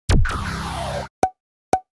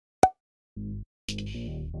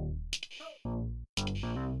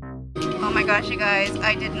my gosh, you guys,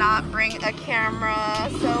 I did not bring a camera,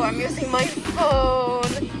 so I'm using my phone.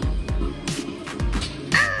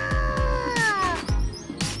 Ah!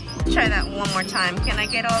 Let's try that one more time. Can I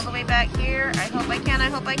get all the way back here? I hope I can, I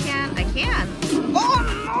hope I can. I can. Oh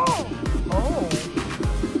no! Oh.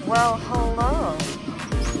 Well, hello.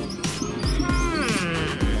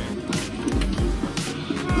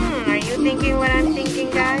 Are you thinking what I'm thinking,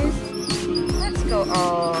 guys? Let's go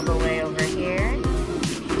all the way over here.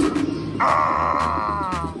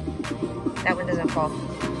 Ah! That one doesn't fall.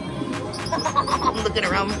 I'm looking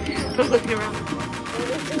around. I'm looking around.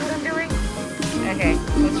 Let's see what I'm doing. Okay,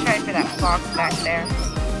 let's try for that box back there.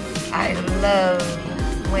 I love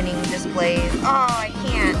winning displays. Oh, I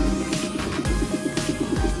can't.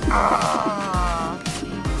 Ah!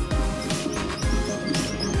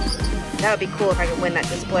 That would be cool if I could win that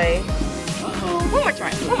display. One more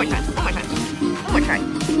try, one more time, one more time, one more try.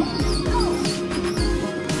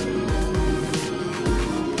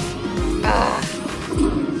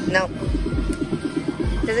 Nope.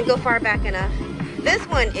 Doesn't go far back enough. This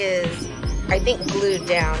one is, I think, glued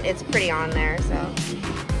down. It's pretty on there, so.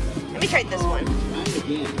 Let me try this one.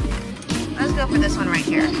 Let's go for this one right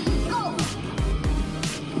here.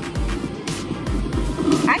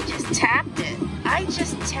 I just tapped it. I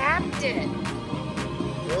just tapped it.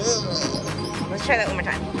 Ugh. Let's try that one more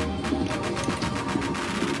time.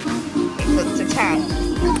 Okay, so it's a tap.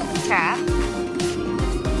 Tap.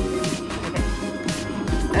 Okay.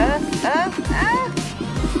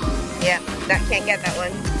 Yeah, that can't get that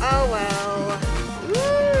one. Oh well.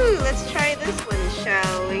 Woo! Let's try this one,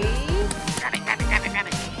 shall we? Grab it, grab it, grab it, grab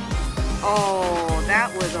it. Oh,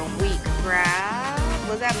 that was a weak grab.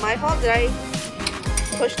 Was that my fault? Did I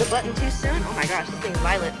push the button too soon? Oh my gosh, this thing's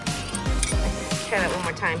violent. Let's try that one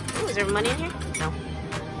more time. Ooh, is there money in here? No.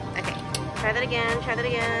 Okay. Try that again. Try that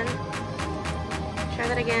again. Try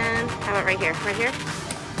that again. How about right here? Right here?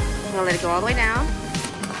 I'm gonna let it go all the way down.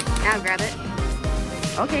 Now grab it.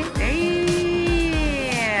 Okay. There you.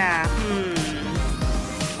 Yeah.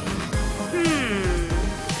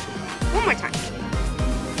 One more time.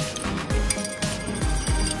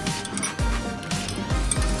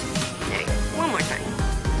 There you go. One more time.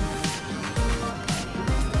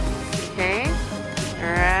 Okay,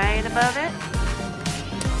 right above it.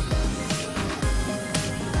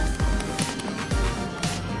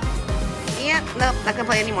 Yep, nope, not gonna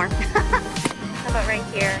play anymore. How about right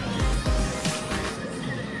here?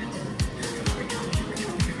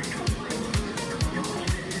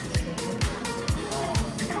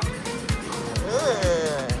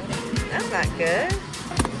 Ugh, that's not good.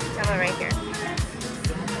 How about right here?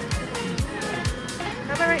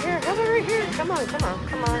 How about right here? How about right here? Come on, come on,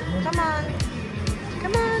 come on, come on.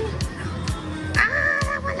 Come on. Ah,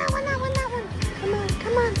 that one, that one, that one, that one. Come on,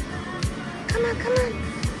 come on. Come on, come on.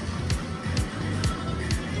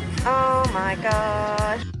 Oh my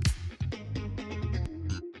gosh.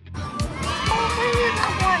 Oh, finally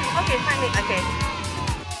that one. Okay, finally, okay.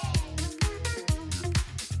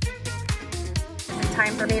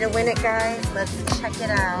 Time for me to win it, guys. Let's check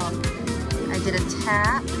it out. I did a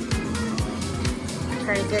tap.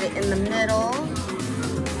 Try to get it in the middle.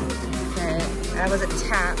 Okay, that was a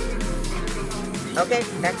tap. Okay,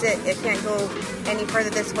 that's it. It can't go any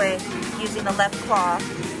further this way using the left claw.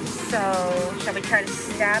 So, shall we try to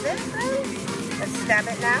stab it then? Let's stab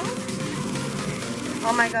it now.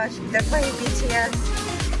 Oh my gosh, they're playing BTS.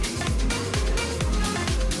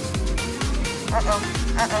 Uh-oh,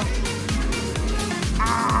 uh-oh.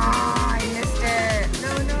 Ah!